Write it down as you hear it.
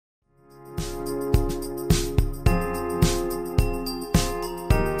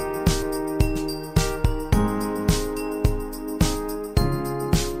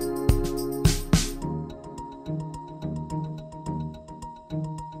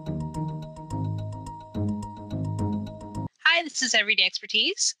Hi, this is Everyday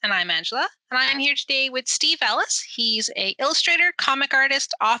Expertise, and I'm Angela, and I'm here today with Steve Ellis. He's an illustrator, comic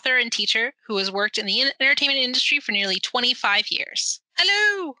artist, author, and teacher who has worked in the entertainment industry for nearly 25 years.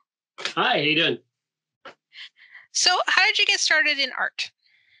 Hello! Hi, how you doing? So, how did you get started in art?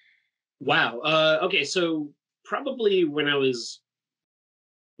 Wow. Okay, so probably when I was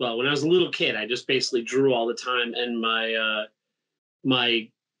a little kid, I just basically drew all the time, and my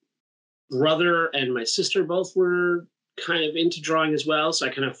brother and my sister both were kind of into drawing as well, so I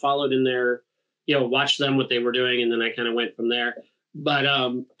kind of followed in their, watched them what they were doing, and then I kind of went from there. But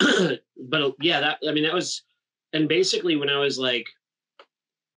but yeah, that was, and basically when I was like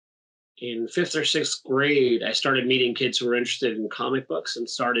in 5th or 6th grade, I started meeting kids who were interested in comic books and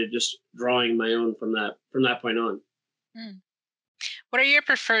started just drawing my own from that point on. What are your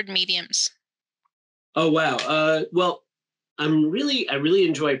preferred mediums? Oh wow. Well, I really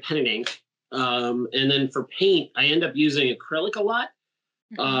enjoy pen and ink. And then for paint, I end up using acrylic a lot.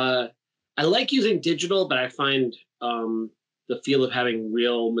 I like using digital, but I find the feel of having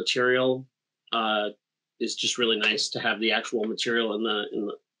real material is just really nice to have the actual material in the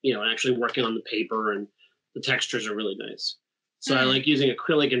and actually working on the paper, and the textures are really nice. So I like using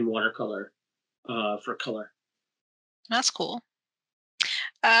acrylic and watercolor for color. That's cool.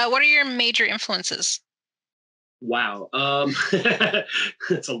 What are your major influences? Wow.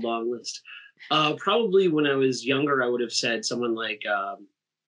 That's a long list. Probably when I was younger, I would have said someone like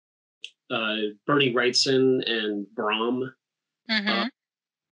Bernie Wrightson and Brahm. And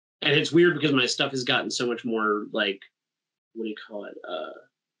it's weird because my stuff has gotten so much more like, what do you call it?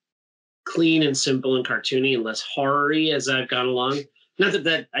 Clean and simple and cartoony and less horror-y as I've gone along. Not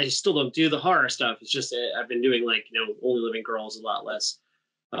that I still don't do the horror stuff. It's just I've been doing like, Only Living Girls a lot less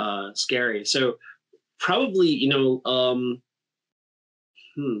scary. So probably,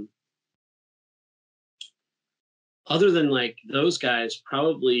 other than like those guys,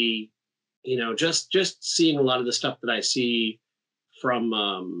 probably, just seeing a lot of the stuff that I see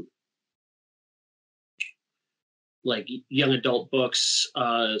from like young adult books,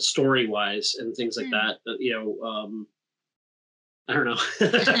 story wise and things like that, I don't know.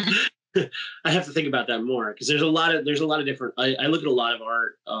 I have to think about that more because there's a lot of different, I look at a lot of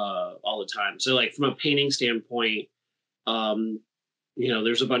art all the time. So like from a painting standpoint,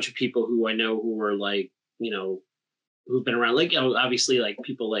 there's a bunch of people who I know who are like, who've been around, like, obviously like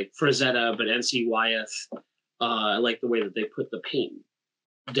people like Frazetta, but NC Wyeth, I like the way that they put the paint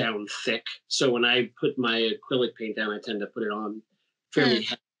down thick. So when I put my acrylic paint down, I tend to put it on fairly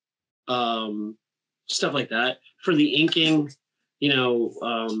heavy. Stuff like that. For the inking,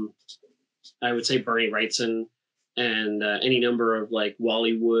 I would say Bernie Wrightson and any number of like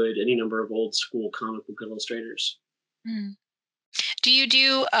Wally Wood, any number of old school comic book illustrators. Do you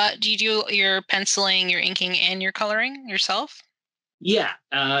do your penciling, your inking, and your coloring yourself? Yeah,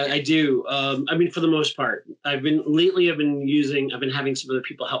 I do. I mean, for the most part, I've been having some other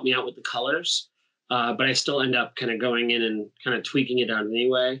people help me out with the colors, but I still end up kind of going in and kind of tweaking it out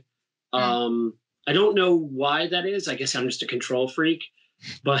anyway. I don't know why that is. I guess I'm just a control freak,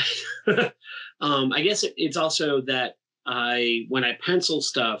 but I guess it's also that when I pencil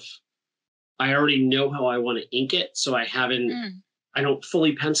stuff, I already know how I want to ink it, so I don't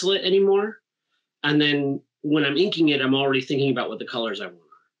fully pencil it anymore. And then when I'm inking it, I'm already thinking about what the colors I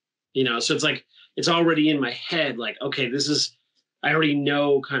want. So it's like, it's already in my head, like, okay, I already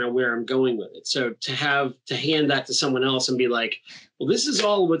know kind of where I'm going with it. So to hand that to someone else and be like, well, this is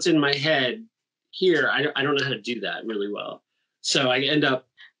all what's in my head here. I don't know how to do that really well. So I end up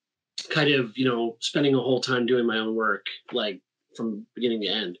kind of, spending a whole time doing my own work, like from beginning to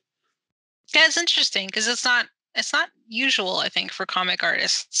end. Yeah, it's interesting because it's not usual, I think, for comic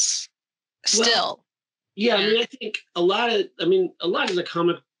artists still. Well, yeah, I mean, I think a lot of the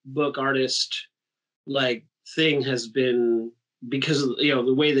comic book artist like thing has been because of,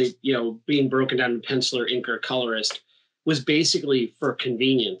 the way that, being broken down to penciler, inker, colorist was basically for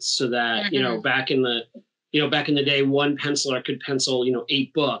convenience. So that, back in the day, one penciler could pencil,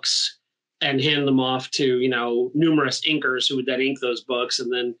 8 books and hand them off to, numerous inkers who would then ink those books.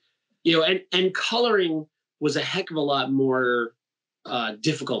 And then, and coloring was a heck of a lot more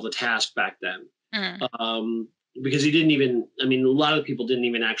difficult a task back then. Because you didn't even, a lot of people didn't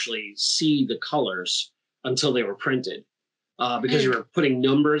even actually see the colors until they were printed because you were putting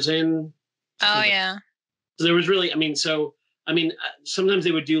numbers in. Oh, yeah. So there was really, sometimes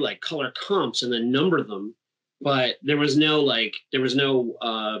they would do like color comps and then number them, but there was no,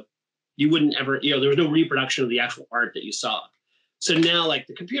 you wouldn't ever, there was no reproduction of the actual art that you saw. So now like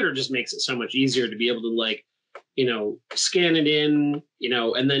the computer just makes it so much easier to be able to like, scan it in,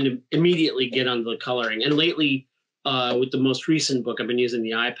 and then immediately get on the coloring. And lately, With the most recent book, I've been using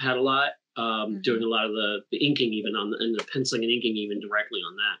the iPad a lot, doing a lot of the inking even and the penciling and inking even directly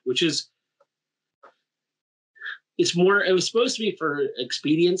on that, which is, it was supposed to be for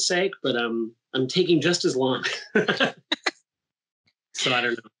expedience sake, but I'm taking just as long. So I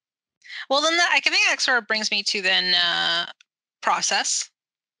don't know. Well, then I think that sort of brings me to then process.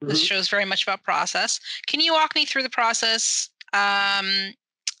 This show is very much about process. Can you walk me through the process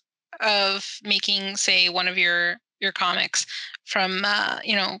of making, say, one of your comics from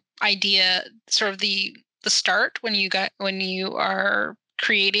idea, sort of the start when you are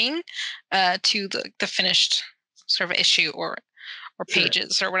creating to the finished sort of issue or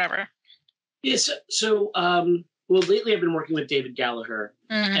pages or whatever? Yes. So, well, lately I've been working with David Gallagher,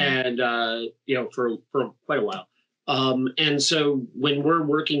 and for quite a while. And so when we're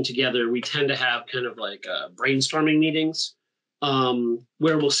working together, we tend to have kind of like brainstorming meetings,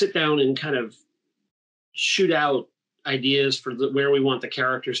 where we'll sit down and kind of shoot out ideas for where we want the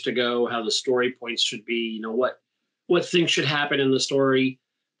characters to go, how the story points should be, what things should happen in the story,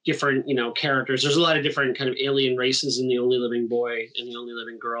 different, characters. There's a lot of different kind of alien races in the Only Living Boy and the Only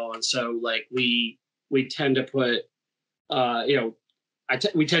Living Girl. And so like we tend to put,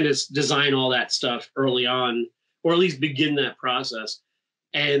 we tend to design all that stuff early on, or at least begin that process.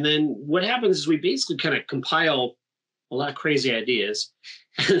 And then what happens is we basically kind of compile a lot of crazy ideas.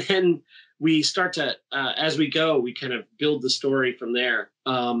 And then we start to, as we go, we kind of build the story from there.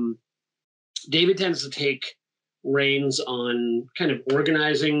 David tends to take reins on kind of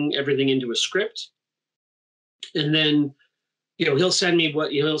organizing everything into a script. And then, he'll send me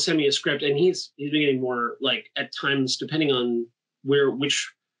a script, and he's been getting more, like, at times, depending on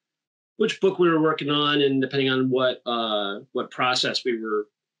which book we were working on, and depending on what process we were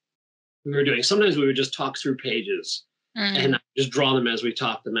doing. Sometimes we would just talk through pages and just draw them as we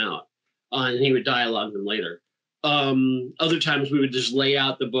talked them out, and he would dialogue them later. Other times we would just lay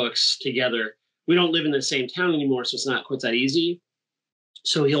out the books together. We don't live in the same town anymore, so it's not quite that easy.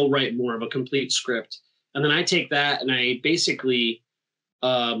 So he'll write more of a complete script, and then I take that and I basically,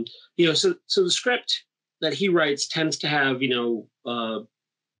 so the script that he writes tends to have,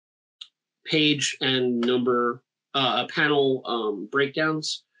 page and number, panel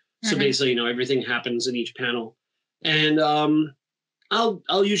breakdowns. So basically, everything happens in each panel, and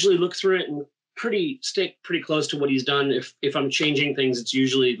I'll usually look through it and stick pretty close to what he's done. If I'm changing things, it's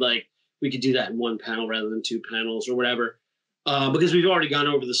usually like we could do that in one panel rather than two panels or whatever, because we've already gone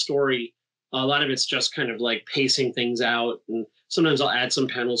over the story. A lot of it's just kind of like pacing things out, and sometimes I'll add some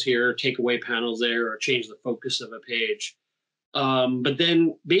panels here, take away panels there, or change the focus of a page. But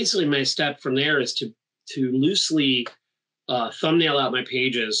then basically my step from there is to loosely thumbnail out my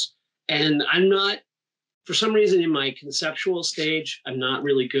pages. And I'm not, for some reason in my conceptual stage, I'm not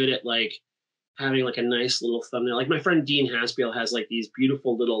really good at like having like a nice little thumbnail. Like my friend Dean Haspiel has like these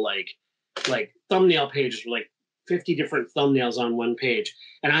beautiful little like thumbnail pages with like 50 different thumbnails on one page.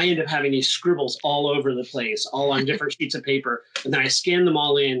 And I end up having these scribbles all over the place, all on different sheets of paper. And then I scan them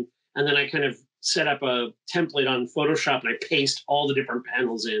all in, and then I kind of set up a template on Photoshop, and I paste all the different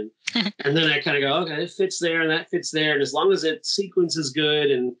panels in. And then I kind of go, okay, it fits there and that fits there. And as long as it sequence is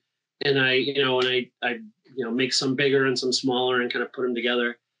good, and I make some bigger and some smaller and kind of put them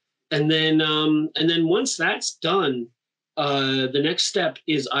together. And then once that's done, the next step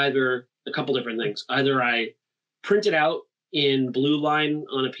is either a couple different things. Either I print it out in blue line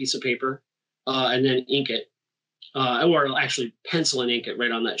on a piece of paper, and then ink it, or actually pencil and ink it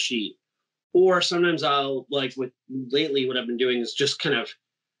right on that sheet. Or sometimes I'll, like lately what I've been doing is just kind of,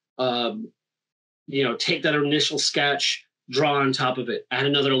 take that initial sketch, draw on top of it, add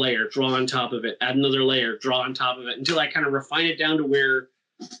another layer, draw on top of it, add another layer, draw on top of it, until I kind of refine it down to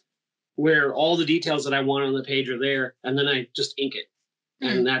where all the details that I want on the page are there, and then I just ink it.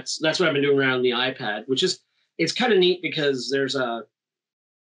 And that's what I've been doing around the iPad, which is, it's kind of neat because I'm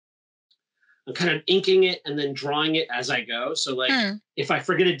kind of inking it and then drawing it as I go. So like if I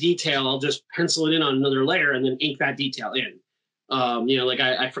forget a detail, I'll just pencil it in on another layer and then ink that detail in. Like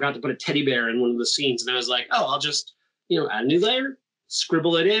I forgot to put a teddy bear in one of the scenes, and I was like, oh, I'll just, add a new layer,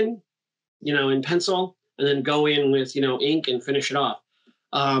 scribble it in pencil, and then go in with, ink and finish it off.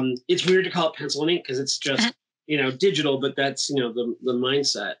 It's weird to call it pencil and ink because it's just, digital, but that's, the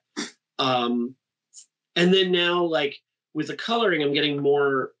mindset. And then now, like, with the coloring, I'm getting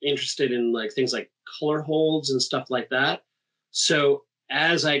more interested in like things like color holds and stuff like that. So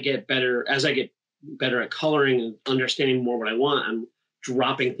as I get better at coloring and understanding more what I want, I'm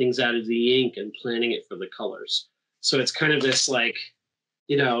dropping things out of the ink and planning it for the colors. So it's kind of this like,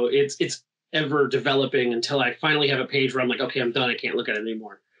 it's ever developing until I finally have a page where I'm like, okay, I'm done. I can't look at it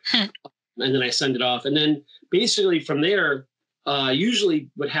anymore. and then I send it off. And then basically from there, usually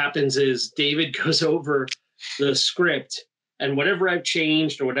what happens is David goes over the script, and whatever I've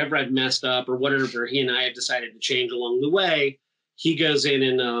changed or whatever I've messed up or whatever he and I have decided to change along the way, he goes in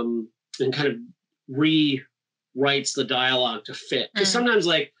and kind of rewrites the dialogue to fit. Because sometimes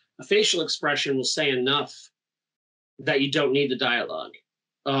like a facial expression will say enough that you don't need the dialogue.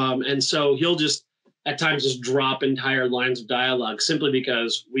 And so he'll just at times just drop entire lines of dialogue simply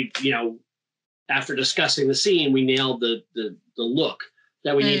because we, after discussing the scene, we nailed the look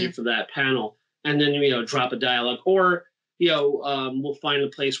that we needed for that panel. And then, drop a dialogue, or, we'll find a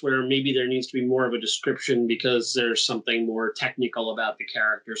place where maybe there needs to be more of a description because there's something more technical about the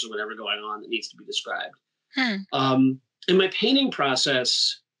characters or whatever going on that needs to be described. And my painting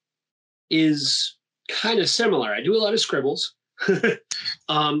process is kind of similar. I do a lot of scribbles.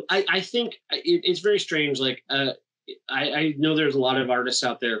 I think it's very strange. Like, I know there's a lot of artists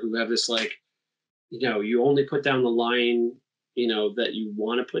out there who have this, like, you only put down the line, that you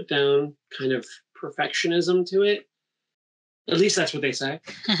want to put down, kind of perfectionism to it. At least that's what they say.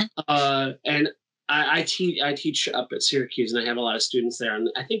 And I teach up at Syracuse, and I have a lot of students there. And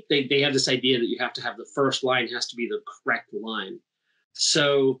I think they have this idea that you have to have the first line has to be the correct line.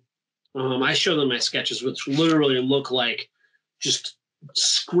 So I show them my sketches, which literally look like just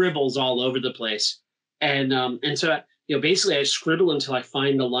scribbles all over the place. And so, basically I scribble until I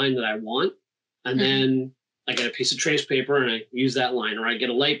find the line that I want. And then I get a piece of trace paper and I use that line, or I get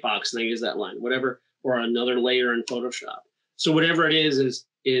a light box and I use that line, whatever, or another layer in Photoshop. So whatever it is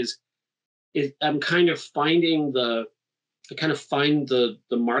I'm kind of finding the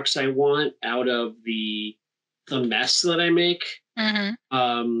marks I want out of the mess that I make, as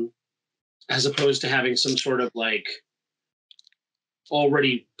opposed to having some sort of like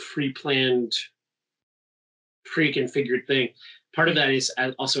already pre-planned, pre-configured thing. Part of that is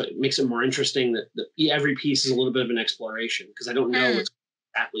also it makes it more interesting that every piece is a little bit of an exploration because I don't know what's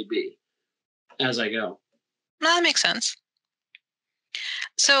exactly be as I go. No, that makes sense.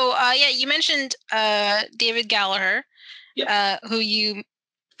 So, you mentioned David Gallagher, who you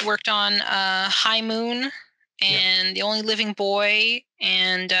worked on Highmoon and The Only Living Boy,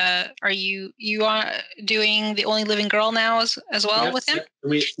 and are you doing The Only Living Girl now as well with him?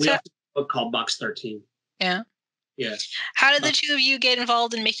 We have a book called Box 13. Yeah. Yeah. How did the two of you get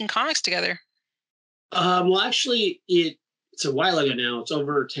involved in making comics together? Well, actually, it's a while ago now. It's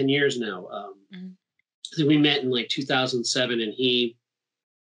over 10 years now. I think we met in like 2007, and he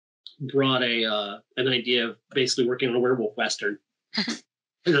brought an idea of basically working on a werewolf Western.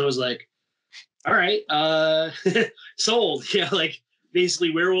 And I was like, all right, sold. Yeah, like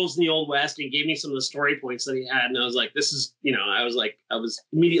basically werewolves in the Old West. And he gave me some of the story points that he had. And I was like, this is, I was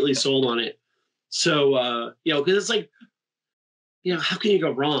immediately sold on it. So, because it's like, how can you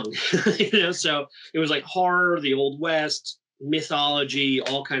go wrong? So it was like horror, the Old West, mythology,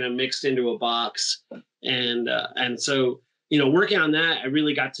 all kind of mixed into a box. And so, working on that, I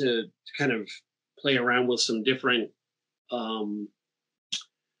really got to kind of play around with some different,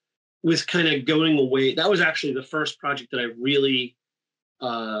 with kind of going away. That was actually the first project that I really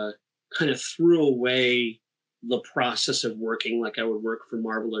kind of threw away the process of working like I would work for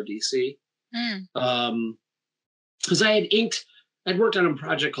Marvel or DC. Because I'd worked on a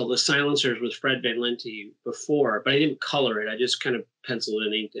project called The Silencers with Fred Van Lente before, but I didn't color it. I just kind of penciled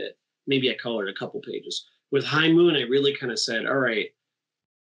and inked it. Maybe I colored a couple pages. With Highmoon, I really kind of said, all right,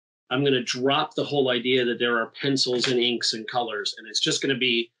 I'm going to drop the whole idea that there are pencils and inks and colors. And it's just going to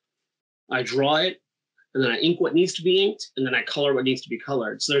be, I draw it, and then I ink what needs to be inked, and then I color what needs to be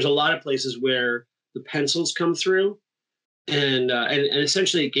colored. So there's a lot of places where the pencils come through. And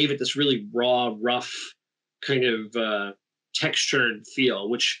essentially it gave it this really raw, rough kind of textured feel,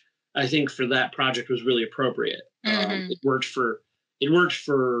 which I think for that project was really appropriate. It worked for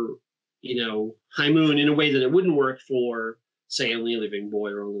Highmoon in a way that it wouldn't work for, say, Only Living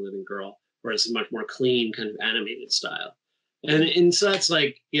Boy or Only Living Girl, where it's a much more clean kind of animated style. And so that's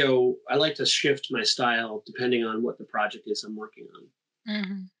like, I like to shift my style depending on what the project is I'm working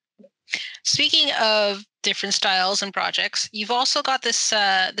on. Speaking of different styles and projects, you've also got this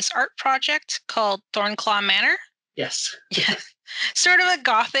art project called Thornclaw Manor. Yes. Yeah. Sort of a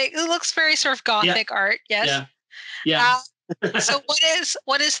gothic. It looks very sort of gothic art. Yes. Yeah. So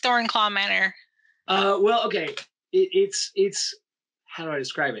what is Thornclaw Manor? Well, okay. It's how do I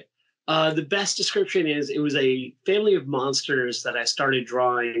describe it? The best description is it was a family of monsters that I started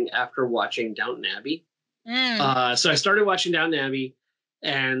drawing after watching Downton Abbey. So I started watching Downton Abbey.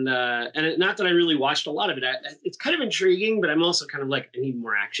 And not that I really watched a lot of it. It's kind of intriguing, but I'm also kind of like, I need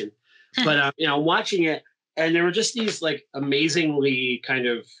more action. But, watching it, and there were just these like amazingly kind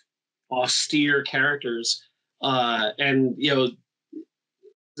of austere characters. And,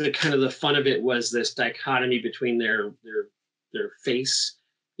 the kind of the fun of it was this dichotomy between their face,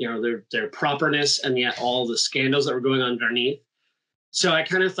 their properness, and yet all the scandals that were going on underneath. So I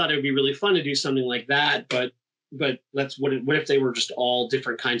kind of thought it would be really fun to do something like that, but that's what if they were just all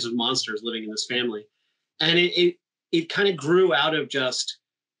different kinds of monsters living in this family? And it kind of grew out of just,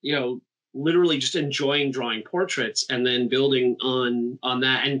 literally just enjoying drawing portraits and then building on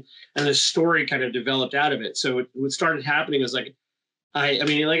that, and the story kind of developed out of it. So what started happening is like, I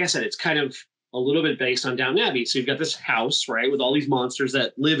mean, like I said, it's kind of a little bit based on Downton Abbey. So you've got this house, right, with all these monsters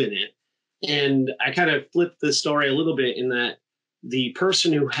that live in it. And I kind of flipped the story a little bit in that the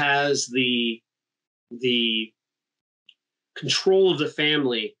person who has the control of the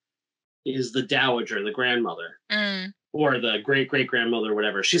family is the dowager, the grandmother, or the great-great-grandmother,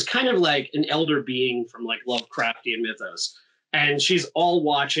 whatever. She's kind of like an elder being from like Lovecraftian mythos. And she's all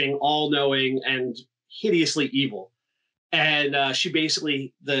watching, all knowing, and hideously evil. And she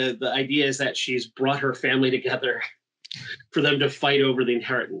basically, the idea is that she's brought her family together for them to fight over the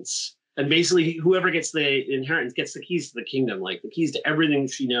inheritance. And basically, whoever gets the inheritance gets the keys to the kingdom, like the keys to everything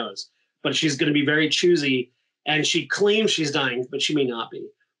she knows. But she's going to be very choosy, and she claims she's dying, but she may not be.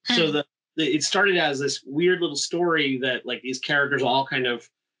 So it started as this weird little story that like these characters all kind of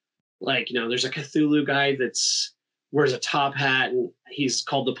like, there's a Cthulhu guy that's wears a top hat, and he's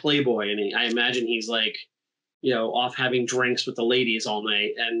called the Playboy, and I imagine he's like, off having drinks with the ladies all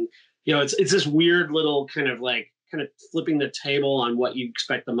night. And, it's this weird little kind of flipping the table on what you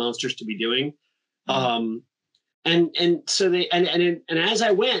expect the monsters to be doing. And so and as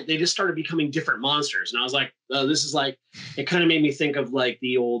I went, they just started becoming different monsters. And I was like, oh, this is like, it kind of made me think of like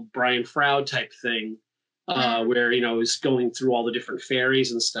the old Brian Froud type thing, where, it was going through all the different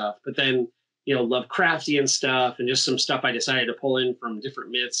fairies and stuff, but then, Lovecraftian stuff and just some stuff I decided to pull in from different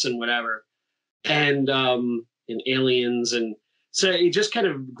myths and whatever. And aliens. And so it just kind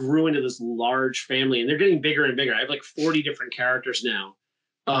of grew into this large family, and they're getting bigger and bigger. I have like 40 different characters now.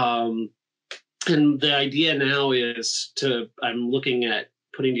 And the idea now is I'm looking at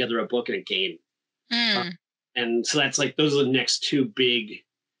putting together a book and a game. And so that's like, those are the next two big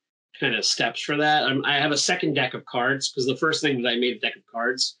kind of steps for that. I have a second deck of cards, because the first thing that I made a deck of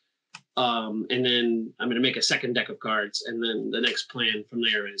cards. And then I'm going to make a second deck of cards. And then the next plan from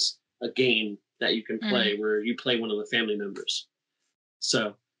there is a game that you can play where you play one of the family members.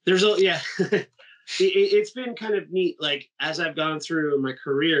 So there's it's been kind of neat. Like, as I've gone through my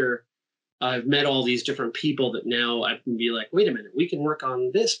career, I've met all these different people that now I can be like, wait a minute, we can work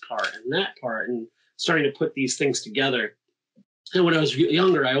on this part and that part, and starting to put these things together. And when I was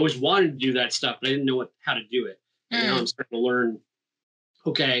younger, I always wanted to do that stuff, but I didn't know how to do it. And now I'm starting to learn,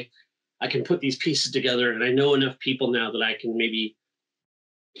 okay, I can put these pieces together, and I know enough people now that I can maybe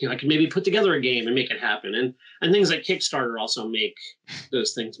put together a game and make it happen. And things like Kickstarter also make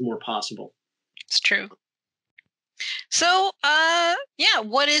those things more possible. It's true. So,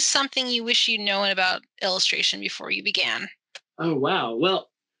 what is something you wish you'd known about illustration before you began? Oh, wow.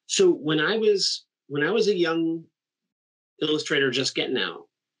 Well, so when I was a young illustrator just getting out,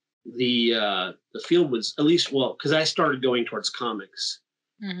 the field was, at least, well, because I started going towards comics.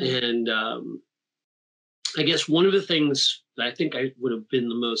 And I guess one of the things that I think I would have been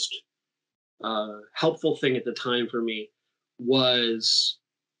the most helpful thing at the time for me was,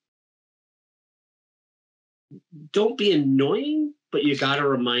 don't be annoying, but you got to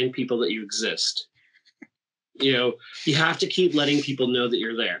remind people that you exist. You have to keep letting people know that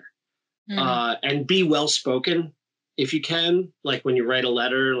you're there, and be well-spoken if you can. Like when you write a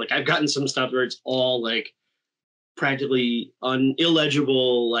letter, like I've gotten some stuff where it's all like practically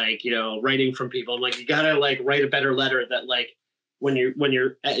illegible, like, writing from people. I'm like, you gotta like write a better letter that like when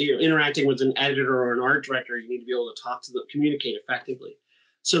you're interacting with an editor or an art director, you need to be able to talk to them, communicate effectively.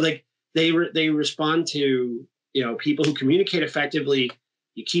 So like they respond to, people who communicate effectively.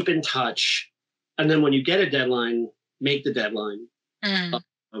 You keep in touch, and then when you get a deadline, make the deadline. But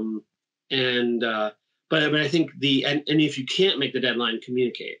I think and if you can't make the deadline,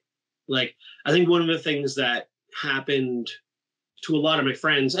 communicate. Like, I think one of the things that happened to a lot of my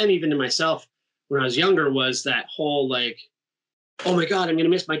friends, and even to myself when I was younger, was that whole like, oh my God, I'm going to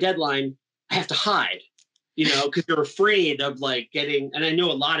miss my deadline, I have to hide, because you're afraid of like getting, and I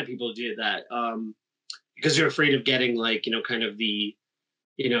know a lot of people do that, because you're afraid of getting like, kind of the,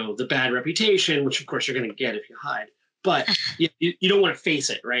 the bad reputation, which of course you're going to get if you hide. But you don't want to face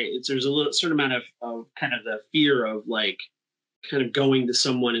it, right? There's a certain amount of kind of the fear of like kind of going to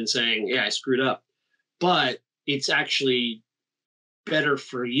someone and saying, yeah, I screwed up. But it's actually better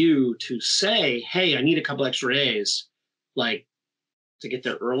for you to say, hey, I need a couple extra days. Like, to get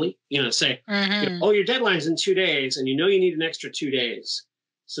there early. Say, Mm-hmm. oh, your deadline's in 2 days, and you need an extra 2 days.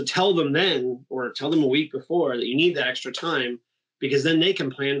 So tell them then, or tell them a week before that you need that extra time, because then they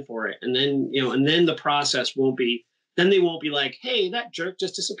can plan for it. And then, and then the process won't be, then they won't be like, hey, that jerk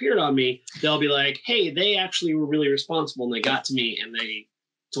just disappeared on me. They'll be like, hey, they actually were really responsible and they got to me and they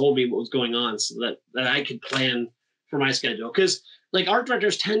told me what was going on so that I could plan for my schedule. Because like art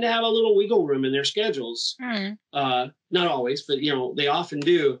directors tend to have a little wiggle room in their schedules. Not always, but they often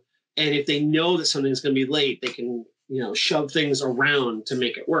do. And if they know that something's going to be late, they can shove things around to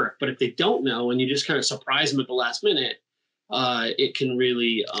make it work. But if they don't know and you just kind of surprise them at the last minute, it can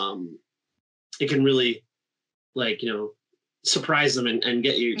really like surprise them and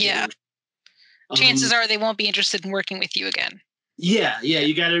get you. Yeah. Chances are they won't be interested in working with you again. Yeah.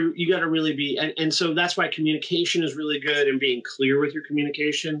 You gotta really be, and so that's why communication is really good, and being clear with your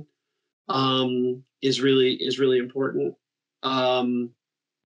communication is really important. And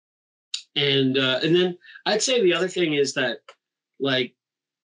then I'd say the other thing is that, like,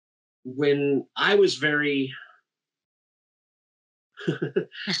 when I was very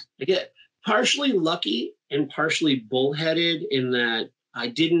I get partially lucky and partially bullheaded in that I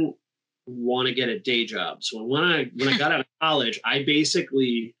didn't want to get a day job. So when I got out of college, I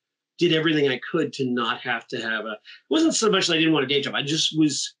basically did everything I could to not have to have it wasn't so much that I didn't want a day job. I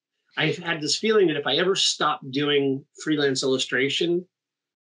had this feeling that if I ever stopped doing freelance illustration,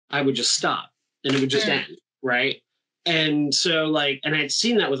 I would just stop and it would just end. Right. And so and I'd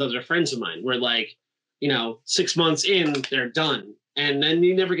seen that with other friends of mine where 6 months in, they're done. And then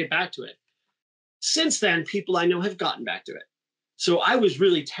you never get back to it. Since then, people I know have gotten back to it. So I was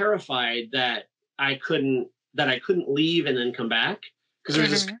really terrified that I couldn't leave and then come back, because there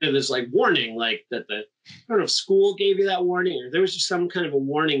was this warning, that I don't know if school gave you that warning, or there was just some kind of a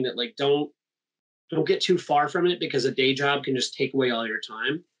warning that don't get too far from it, because a day job can just take away all your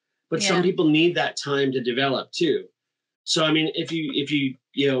time. But some people need that time to develop too. So I mean, if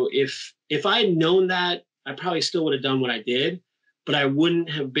I had known that, I probably still would have done what I did, but I wouldn't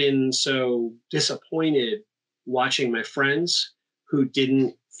have been so disappointed watching my friends who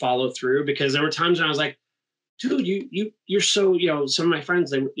didn't follow through, because there were times when I was like, dude, you're so, some of my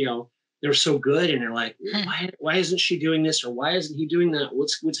friends, they're so good. And they're like, why isn't she doing this? Or why isn't he doing that?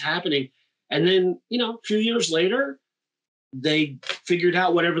 What's happening? And then, a few years later, they figured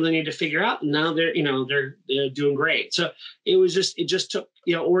out whatever they need to figure out. And now they're doing great. So it just took,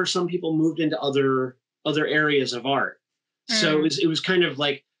 or some people moved into other areas of art. So it was kind of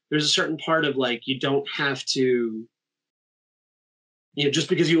like, there's a certain part of you don't have to, just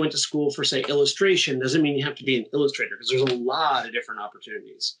because you went to school for, say, illustration doesn't mean you have to be an illustrator, because there's a lot of different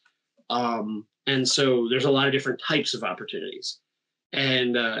opportunities. And so there's a lot of different types of opportunities.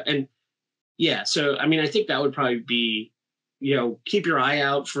 And yeah, so, I mean, I think that would probably be, keep your eye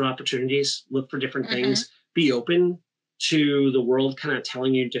out for opportunities, look for different things, be open to the world kind of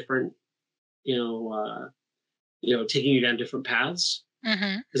telling you different, taking you down different paths.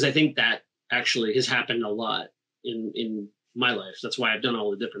 Because I think that actually has happened a lot in my life. That's why I've done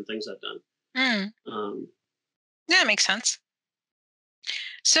all the different things I've done. Yeah, it makes sense.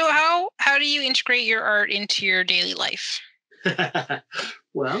 So how do you integrate your art into your daily life?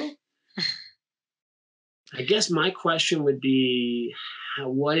 Well, I guess my question would be,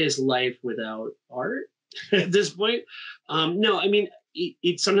 what is life without art at this point? No, I mean,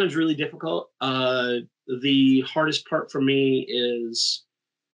 it's sometimes really difficult. The hardest part for me is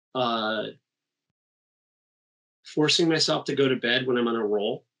forcing myself to go to bed when I'm on a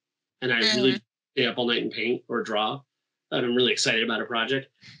roll and I really stay up all night and paint or draw. And I'm really excited about a project,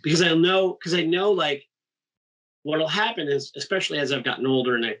 because I know what'll happen is, especially as I've gotten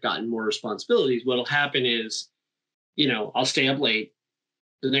older and I've gotten more responsibilities, what'll happen is, I'll stay up late.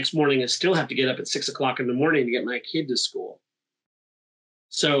 The next morning I still have to get up at 6 o'clock in the morning to get my kid to school.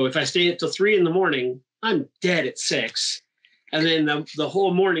 So if I stay up till 3 a.m, I'm dead at 6. And then the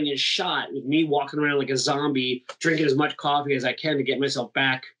whole morning is shot with me walking around like a zombie, drinking as much coffee as I can to get myself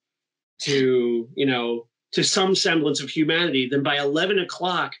back to, to some semblance of humanity. Then by 11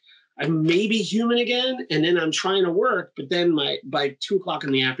 o'clock, I'm maybe human again. And then I'm trying to work, but then by 2 o'clock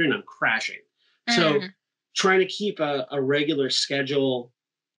in the afternoon, I'm crashing. So trying to keep a regular schedule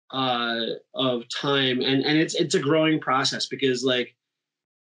of time. And it's a growing process, because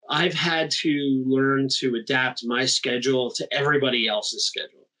I've had to learn to adapt my schedule to everybody else's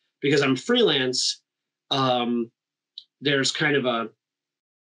schedule, because I'm freelance. There's kind of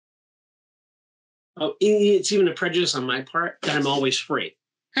it's even a prejudice on my part that I'm always free.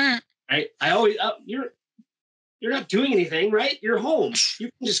 Right? I always, you're not doing anything, right? You're home. You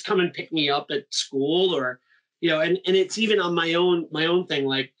can just come and pick me up at school, or, and it's even on my own thing.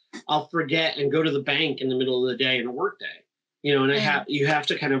 Like I'll forget and go to the bank in the middle of the day in a work day, and you have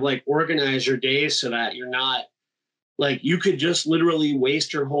to kind of like organize your days so that you're not like, you could just literally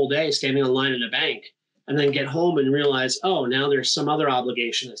waste your whole day standing in line in a bank and then get home and realize, oh, now there's some other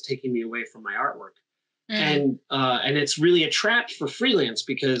obligation that's taking me away from my artwork. And it's really a trap for freelance,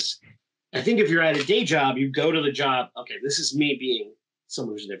 because I think if you're at a day job, you go to the job. Okay, this is me being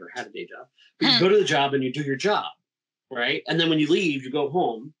someone who's never had a day job. But you go to the job and you do your job, right? And then when you leave, you go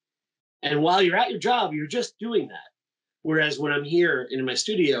home. And while you're at your job, you're just doing that. Whereas when I'm here in my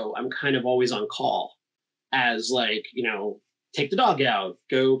studio, I'm kind of always on call as like, take the dog out,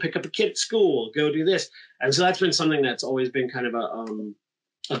 go pick up a kid at school, go do this. And so that's been something that's always been kind of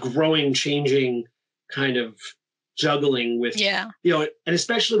a growing, changing kind of juggling with, and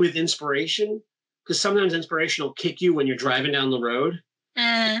especially with inspiration, because sometimes inspiration will kick you when you're driving down the road.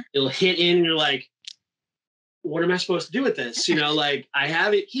 It'll hit in and you're like, what am I supposed to do with this? Like I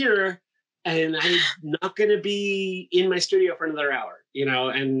have it here and I'm not going to be in my studio for another hour,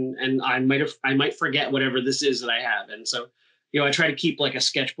 and I might forget whatever this is that I have. And so, I try to keep like a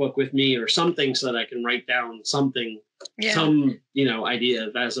sketchbook with me or something so that I can write down something, some,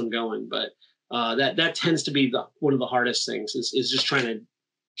 idea as I'm going. But that tends to be one of the hardest things is just trying to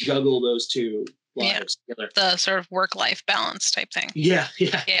juggle those two lives together. The sort of work-life balance type thing. Yeah.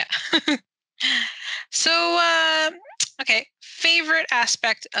 So, okay, favorite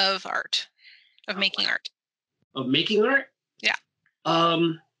aspect of art, of making art? Of making art? Yeah.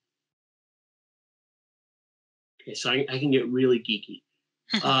 Okay, so I can get really geeky.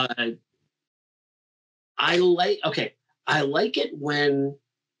 I like it when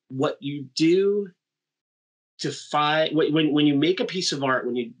what you do when you make a piece of art,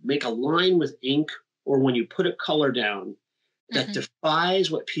 when you make a line with ink or when you put a color down that defies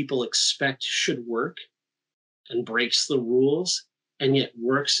what people expect should work and breaks the rules and yet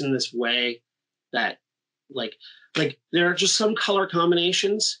works in this way that like there are just some color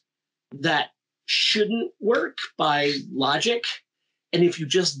combinations that shouldn't work by logic. And if you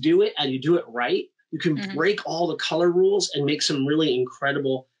just do it and you do it right, you can break all the color rules and make some really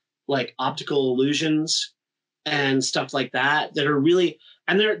incredible like optical illusions and stuff like that are really,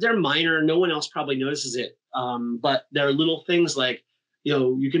 and they're minor. No one else probably notices it. But there are little things like,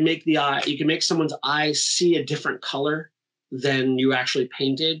 you can make someone's eye see a different color than you actually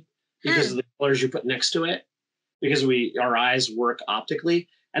painted because of the colors you put next to it, because our eyes work optically.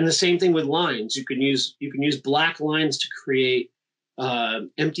 And the same thing with lines. You can use black lines to create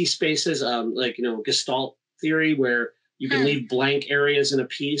empty spaces, like, Gestalt theory, where you can leave blank areas in a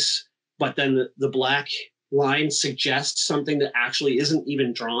piece, but then the black line suggests something that actually isn't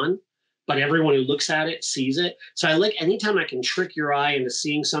even drawn, but everyone who looks at it sees it. So I like anytime I can trick your eye into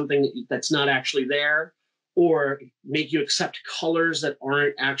seeing something that's not actually there, or make you accept colors that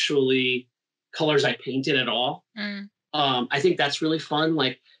aren't actually colors I painted at all. I think that's really fun.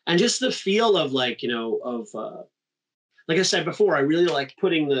 Like, and just the feel of like, like I said before, I really like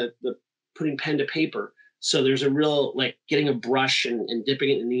putting putting pen to paper. So there's a real, like getting a brush and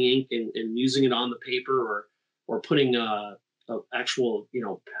dipping it in the ink and using it on the paper, or putting actual,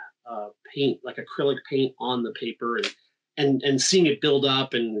 paint, like acrylic paint on the paper and seeing it build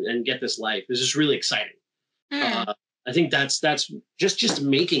up and get this life is just really exciting. I think that's just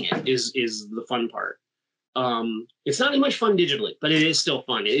making it is the fun part. It's not as much fun digitally, but it is still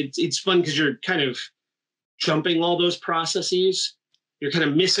fun. It's fun because you're kind of jumping all those processes. You're kind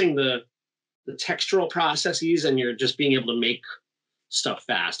of missing the textural processes, and you're just being able to make stuff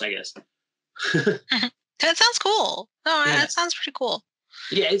fast, I guess. That sounds cool. No, that sounds pretty cool.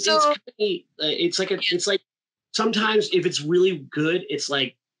 Yeah, it's like sometimes if it's really good, it's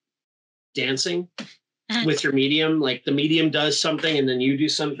like dancing with your medium. Like the medium does something and then you do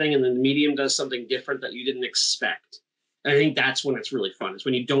something and then the medium does something different that you didn't expect. And I think that's when it's really fun. It's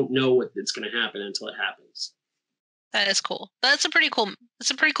when you don't know what it's going to happen until it happens. That is cool. That's a pretty cool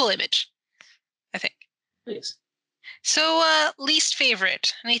image, I think. Thanks. So, least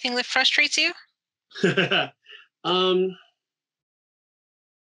favorite, anything that frustrates you?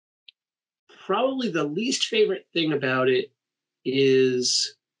 Probably the least favorite thing about it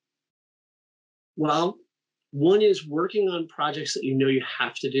is, well, one is working on projects that you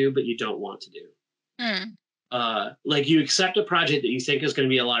have to do, but you don't want to do. Like you accept a project that you think is going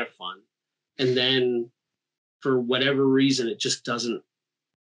to be a lot of fun, and then for whatever reason, it just doesn't.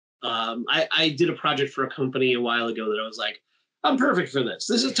 I did a project for a company a while ago that I was like, I'm perfect for this.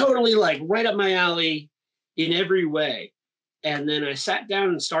 This is totally like right up my alley in every way. And then I sat down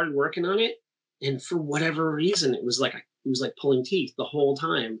and started working on it. And for whatever reason, it was like pulling teeth the whole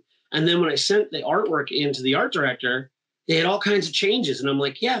time. And then when I sent the artwork into the art director, they had all kinds of changes. And I'm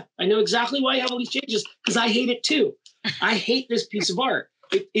like, yeah, I know exactly why you have all these changes, because I hate it too. I hate this piece of art.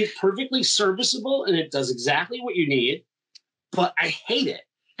 It's perfectly serviceable and it does exactly what you need, but I hate it.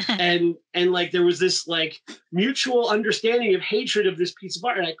 And like there was this like mutual understanding of hatred of this piece of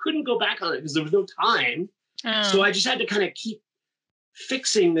art, and I couldn't go back on it because there was no time. So I just had to kind of keep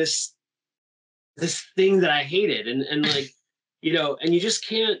fixing this thing that I hated, and like, you know, and you just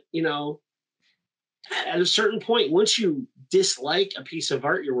can't, you know, at a certain point, once you dislike a piece of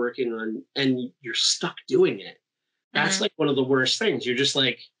art you're working on and you're stuck doing it, that's like one of the worst things. You're just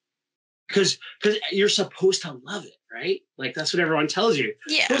like, because you're supposed to love it, right? Like that's what everyone tells you.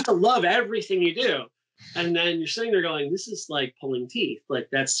 Yeah. You're supposed to love everything you do. And then you're sitting there going, this is like pulling teeth. Like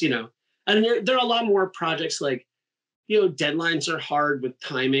that's, you know, and there are a lot more projects like, you know, deadlines are hard with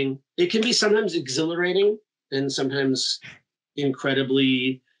timing. It can be sometimes exhilarating and sometimes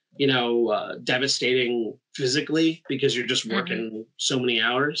incredibly, you know, devastating physically because you're just working so many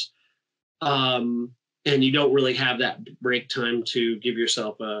hours. And you don't really have that break time to give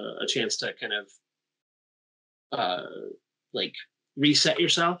yourself a chance to kind of like reset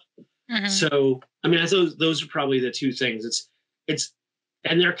yourself. So, I mean, I thought those are probably the two things. It's,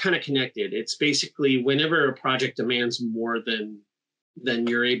 and they're kind of connected. It's basically whenever a project demands more than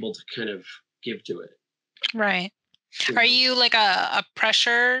you're able to kind of give to it. Right. Are you like a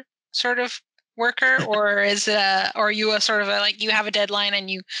pressure sort of worker, or is it or are you a sort of a, like you have a deadline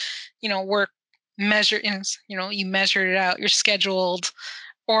and you know, work measure, you know, you measure it out, you're scheduled,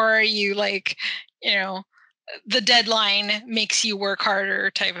 or are you like, you know, the deadline makes you work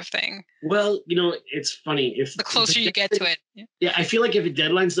harder type of thing? Well, you know, it's funny if The closer you get to it. Yeah, I feel like if a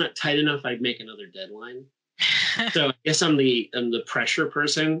deadline's not tight enough, I'd make another deadline. So I guess I'm the pressure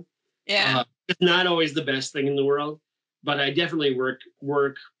person. Yeah. It's not always the best thing in the world, but I definitely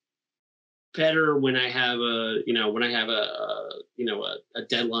work better when I have a, you know, a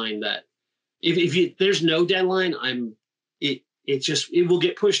deadline that if there's no deadline, it will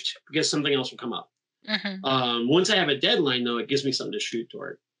get pushed because something else will come up. Once I have a deadline though, it gives me something to shoot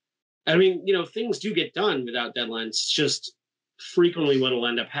toward. I mean, you know, things do get done without deadlines. It's just frequently what will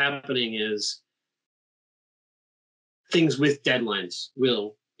end up happening is things with deadlines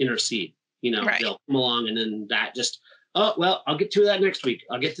will intercede. You know, they'll come along and then that just, oh, well, I'll get to that next week.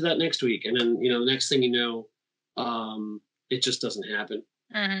 I'll get to that next week. And then, you know, the next thing you know, it just doesn't happen.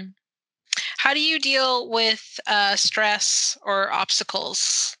 How do you deal with stress or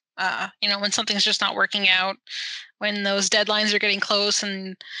obstacles? You know, when something's just not working out, when those deadlines are getting close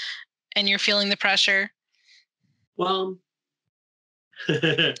and you're feeling the pressure? Well,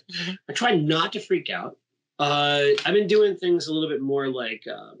 I try not to freak out. I've been doing things a little bit more like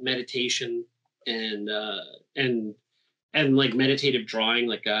meditation and like meditative drawing.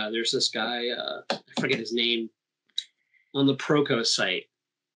 Like there's this guy, I forget his name, on the Proco site.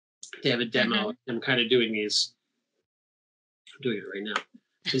 They have a demo. I'm kind of doing these. I'm doing it right now.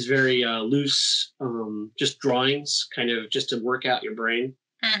 These very loose, just drawings, kind of just to work out your brain.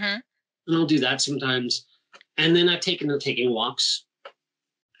 And I'll do that sometimes. And then I've taken to taking walks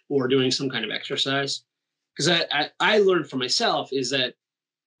or doing some kind of exercise. Because I learned for myself is that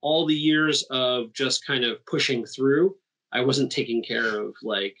all the years of just kind of pushing through, I wasn't taking care of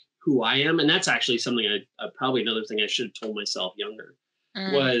like who I am. And that's actually something probably another thing I should have told myself younger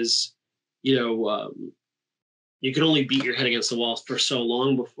was, you know, you can only beat your head against the wall for so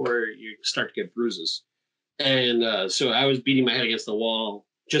long before you start to get bruises. And so I was beating my head against the wall,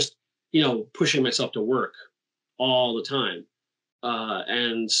 just, you know, pushing myself to work all the time.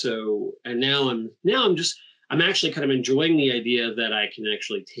 And now I'm actually kind of enjoying the idea that I can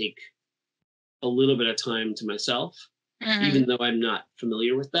actually take a little bit of time to myself, even though I'm not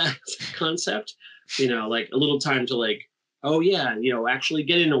familiar with that concept, you know, like a little time to like, oh yeah, you know, actually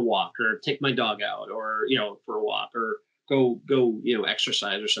get in a walk or take my dog out or, you know, for a walk or go, you know,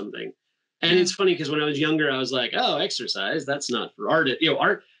 exercise or something. And it's funny because when I was younger, I was like, oh, exercise, that's not for art. You know,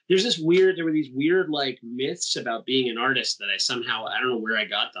 art, there were these weird like myths about being an artist that I don't know where I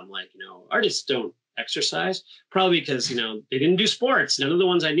got them. Like, you know, artists don't exercise, probably because, you know, they didn't do sports. None of the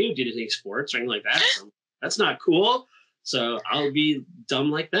ones I knew did any sports or anything like that. So that's not cool. So I'll be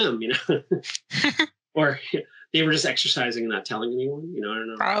dumb like them, you know, or they were just exercising and not telling anyone, you know, I don't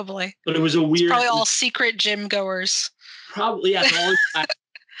know. Probably. But it was a weird. It's probably all secret gym goers. Probably, yeah. All,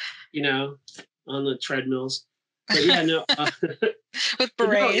 you know, on the treadmills. But yeah, no. With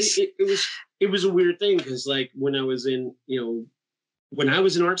berets. No, it was a weird thing because like when I was in, you know, when I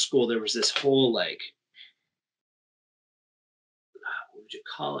was in art school, there was this whole like, what would you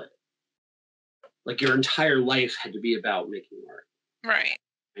call it? Like your entire life had to be about making art. Right.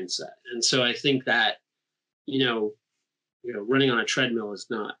 mindset. And so I think that, running on a treadmill is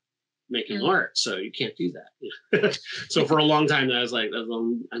not making art, so you can't do that. So for a long time, that was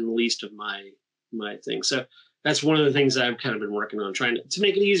on the least of my thing. So that's one of the things that I've kind of been working on, trying to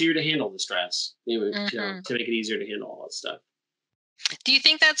make it easier to handle the stress, to make it easier to handle all that stuff. Do you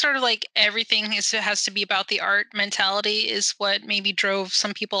think that sort of like everything has to be about the art mentality is what maybe drove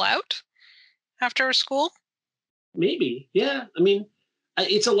some people out after school? Maybe, yeah. I mean,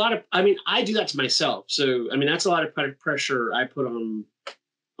 it's a lot of. I mean, I do that to myself. So, I mean, that's a lot of pressure I put on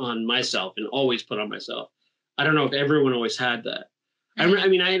myself and always put on myself. I don't know if everyone always had that. I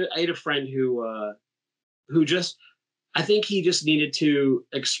mean, I had a friend who just, I think he just needed to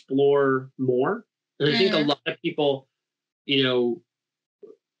explore more. And I think a lot of people,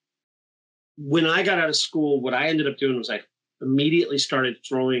 when I got out of school, what I ended up doing was I immediately started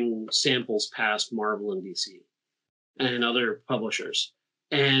throwing samples past Marvel and DC and other publishers,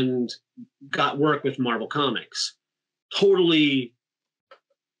 and got work with Marvel Comics. Totally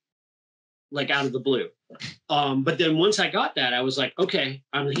like out of the blue. But then once I got that, I was like, okay,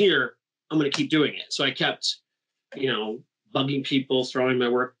 I'm here. I'm going to keep doing it. So I kept, bugging people, throwing my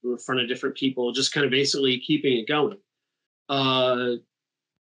work in front of different people, just kind of basically keeping it going.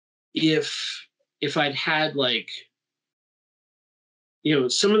 If I'd had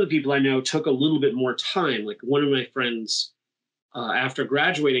some of the people I know took a little bit more time. Like one of my friends, after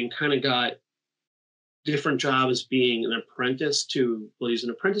graduating, kind of got different jobs being an apprentice to, he's an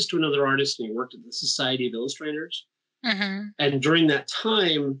apprentice to another artist, and he worked at the Society of Illustrators. And during that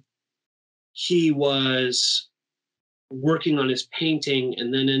time, he was working on his painting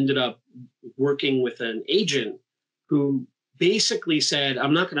and then ended up working with an agent who basically said,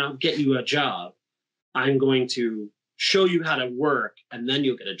 I'm not going to get you a job. I'm going to show you how to work, and then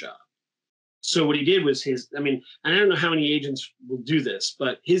you'll get a job. So what he did was and I don't know how many agents will do this,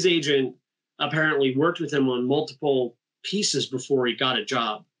 but his agent apparently worked with him on multiple pieces before he got a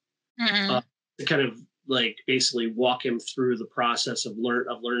job, to kind of basically walk him through the process of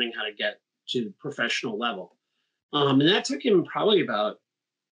learning how to get to the professional level. And that took him probably about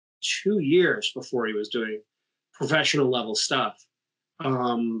 2 years before he was doing professional level stuff.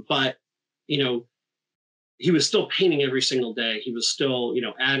 But, he was still painting every single day. He was still,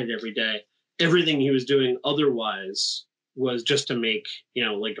 at it every day. Everything he was doing otherwise was just to make,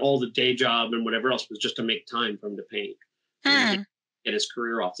 all the day job and whatever else was just to make time for him to paint, get his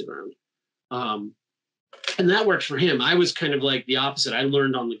career off the ground. And that worked for him. I was kind of like the opposite. I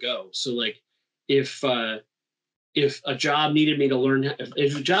learned on the go. So if a job needed me to learn,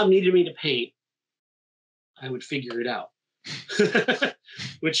 if a job needed me to paint, I would figure it out,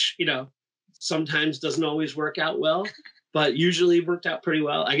 which, sometimes doesn't always work out well, but usually worked out pretty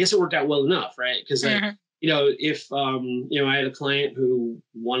well. I guess it worked out well enough, right? Because if I had a client who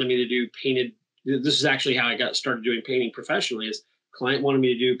wanted me to do painted, this is actually how I got started doing painting professionally, is client wanted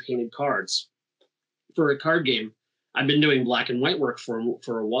me to do painted cards for a card game. I've been doing black and white work for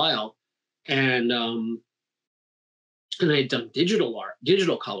a while, and I had done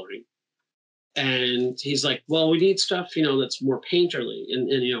digital coloring. And he's like, well, we need stuff, that's more painterly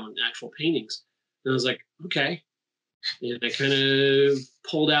and in actual paintings. And I was like, okay. And I kind of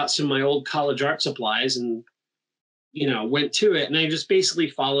pulled out some of my old college art supplies and, went to it. And I just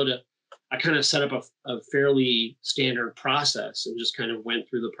basically I kind of set up a fairly standard process and just kind of went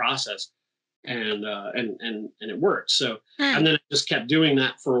through the process, and it worked. So, and then I just kept doing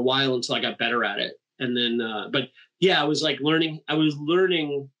that for a while until I got better at it. And then, but yeah, I was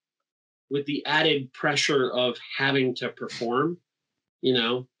learning with the added pressure of having to perform,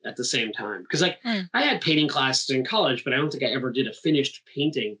 at the same time. Because I had painting classes in college, but I don't think I ever did a finished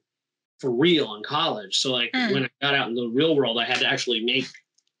painting for real in college. So when I got out in the real world, I had to actually make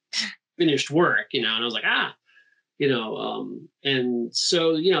finished work, and I was like, and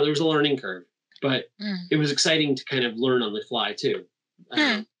so, there was a learning curve, but it was exciting to kind of learn on the fly too.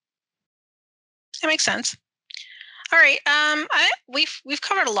 That makes sense. All right. We've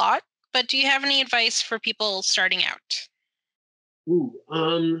covered a lot, but do you have any advice for people starting out?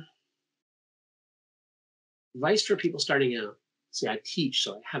 Advice for people starting out. See, I teach,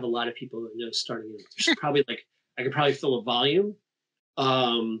 so I have a lot of people that know starting out. There's probably I could probably fill a volume.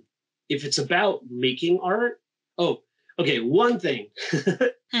 If it's about making art, one thing.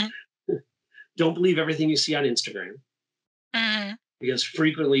 Don't believe everything you see on Instagram. Because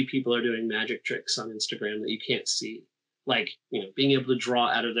frequently people are doing magic tricks on Instagram that you can't see. Being able to draw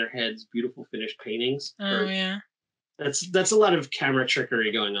out of their heads beautiful finished paintings. That's a lot of camera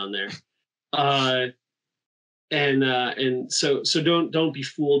trickery going on there. And so don't be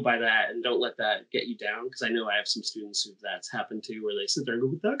fooled by that, and don't let that get you down, because I know I have some students who that's happened to, where they sit there and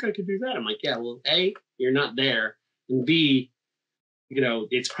go, that guy could do that. I'm like, yeah, well, A, you're not there, and B,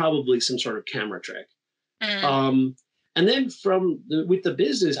 it's probably some sort of camera trick. And then with the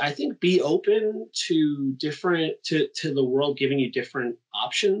business, I think be open to to the world giving you different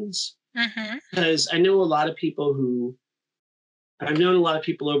options. Because I've known a lot of people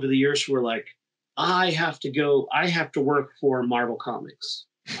over the years who are like, I have to work for Marvel Comics.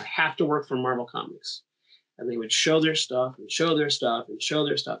 I have to work for Marvel Comics. And they would show their stuff and show their stuff and show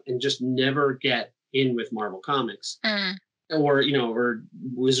their stuff and just never get in with Marvel Comics. Or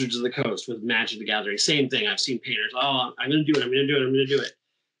Wizards of the Coast with Magic the Gathering. Same thing. I've seen painters, I'm going to do it.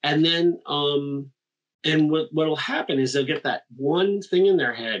 And then, and what will happen is they'll get that one thing in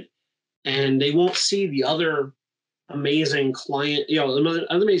their head, and they won't see the other amazing other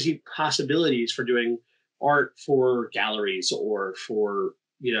amazing possibilities for doing art for galleries, or for,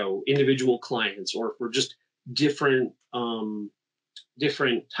 individual clients, or for just different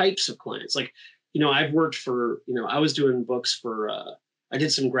types of clients. Like, I've worked for, I was doing books for, I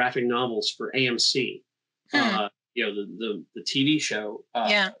did some graphic novels for AMC, the TV show.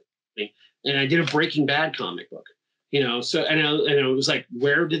 And I did a Breaking Bad comic book, so, and it was like,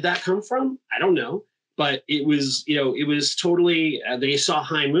 where did that come from? I don't know. But it was, it was totally, they saw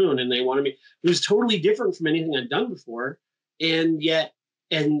High Moon and they wanted me. It was totally different from anything I'd done before. And yet,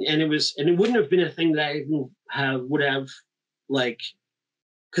 and it wouldn't have been a thing that I would have like,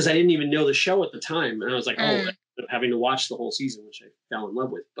 because I didn't even know the show at the time. And I was like, having to watch the whole season, which I fell in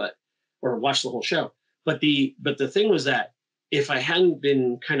love with, or watch the whole show. But the thing was that if I hadn't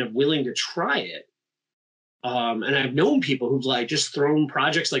been kind of willing to try it, and I've known people who've like just thrown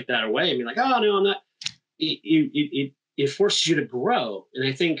projects like that away and be like, oh no, I'm not. It forces you to grow. And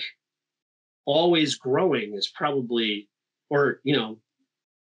I think always growing is probably, or,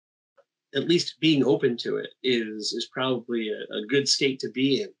 at least being open to it is probably a good state to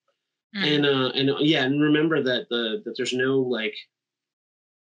be in. And remember that that there's no, like,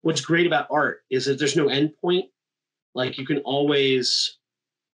 what's great about art is that there's no end point. Like, you can always,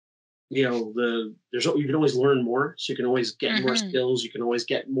 you can always learn more. So you can always get more skills. You can always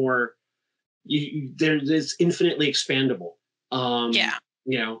get more, it's infinitely expandable. And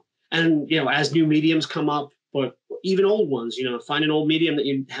as new mediums come up, but even old ones, find an old medium that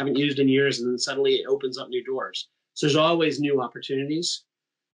you haven't used in years, and then suddenly it opens up new doors. So there's always new opportunities.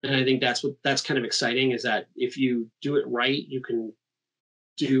 And I think that's kind of exciting, is that if you do it right, you can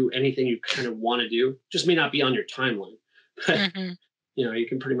do anything you kind of want to do. Just may not be on your timeline, but you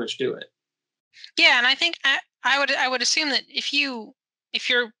can pretty much do it. Yeah. And I think I would assume that if you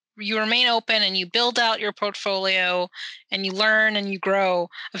remain open and you build out your portfolio and you learn and you grow,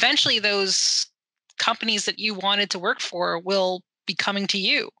 eventually those companies that you wanted to work for will be coming to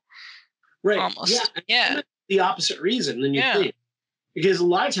you. Right. Almost. Yeah. The opposite reason than you think. Because a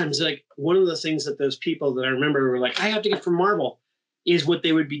lot of times, like, one of the things that those people that I remember were like, I have to get from Marvel, is what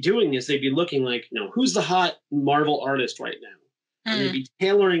they would be doing is they'd be looking like, who's the hot Marvel artist right now? And they'd be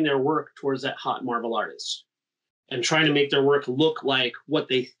tailoring their work towards that hot Marvel artist and trying to make their work look like what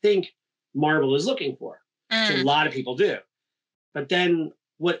they think Marvel is looking for. So a lot of people do. But then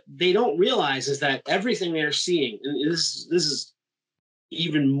what they don't realize is that everything they're seeing, and this is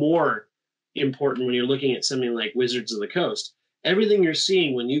even more important when you're looking at something like Wizards of the Coast, everything you're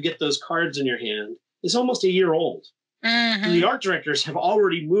seeing when you get those cards in your hand is almost a year old. The art directors have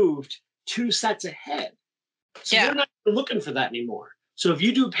already moved 2 sets ahead. So they're not looking for that anymore. So if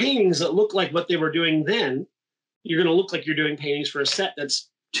you do paintings that look like what they were doing then, you're going to look like you're doing paintings for a set that's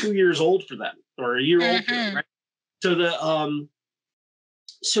 2 years old for them, or a year old for them, right? So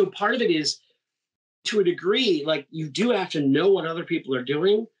so part of it is, to a degree, like, you do have to know what other people are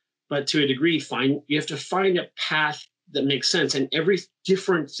doing, but to a degree, you have to find a path that makes sense. And every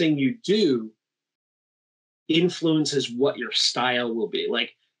different thing you do influences what your style will be.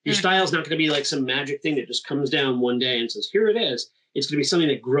 Like, your style is not going to be like some magic thing that just comes down one day and says, here it is. It's going to be something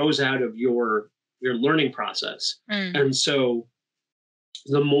that grows out of your learning process. And so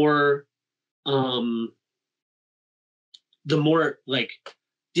the more like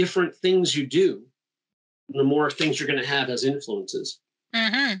different things you do, the more things you're going to have as influences.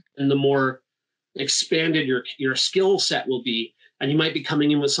 And the more expanded your skill set will be. And you might be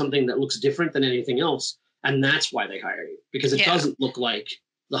coming in with something that looks different than anything else. And that's why they hire you, because it doesn't look like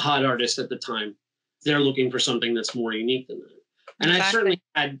the hot artist at the time. They're looking for something that's more unique than that. And I've certainly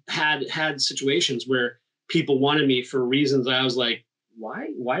had situations where people wanted me for reasons I was like, why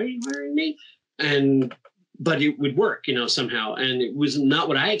are you hiring me? But it would work, somehow. And it was not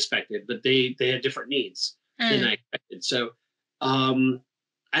what I expected, but they had different needs. than I expected. So I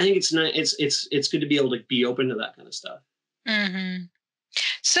think it's not. It's good to be able to be open to that kind of stuff. Mm-hmm.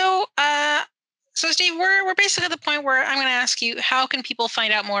 So Steve, we're basically at the point where I'm going to ask you, how can people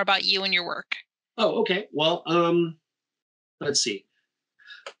find out more about you and your work? Oh, okay. Well, let's see.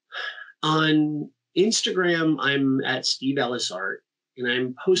 On Instagram, I'm at Steve Ellis Art, and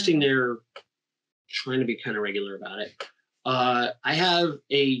I'm posting there, trying to be kind of regular about it. I have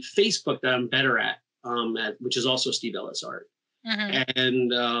a Facebook that I'm better at, which is also Steve Ellis Art,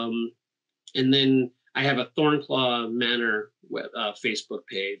 and then I have a Thornclaw Manor Facebook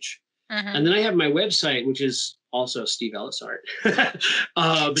page, and then I have my website, which is also Steve Ellis Art.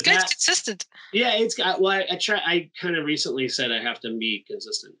 It's good, consistent. Yeah, it's got. Well, I kind of recently said I have to be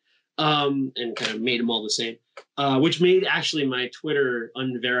consistent, and kind of made them all the same, which made actually my Twitter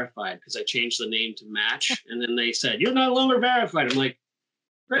unverified because I changed the name to match, and then they said you're no longer verified. I'm like,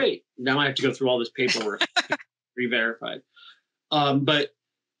 great. Now I have to go through all this paperwork to re-verified.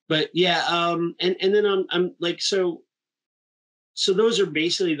 But yeah, and then I'm like so those are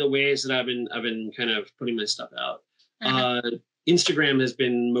basically the ways that I've been kind of putting my stuff out. Instagram has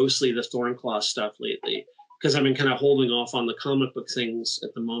been mostly the Thornclaw stuff lately because I've been kind of holding off on the comic book things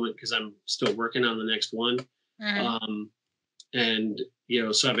at the moment because I'm still working on the next one. And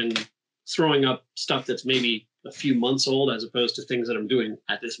so I've been throwing up stuff that's maybe a few months old as opposed to things that I'm doing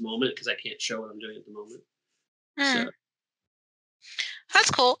at this moment because I can't show what I'm doing at the moment. So. That's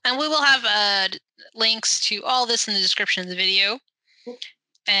cool. And we will have links to all this in the description of the video. Cool.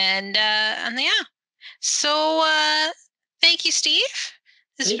 And yeah. So thank you, Steve.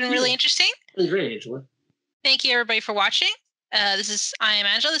 This has been really interesting. It was great, Angela. Thank you, everybody, for watching. I am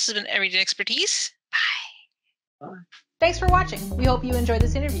Angela. This has been Everyday Expertise. Bye. Bye. Thanks for watching. We hope you enjoyed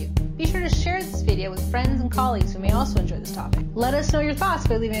this interview. Be sure to share this video with friends and colleagues who may also enjoy this topic. Let us know your thoughts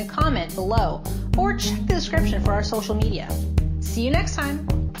by leaving a comment below or check the description for our social media. See you next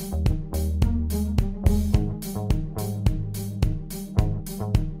time.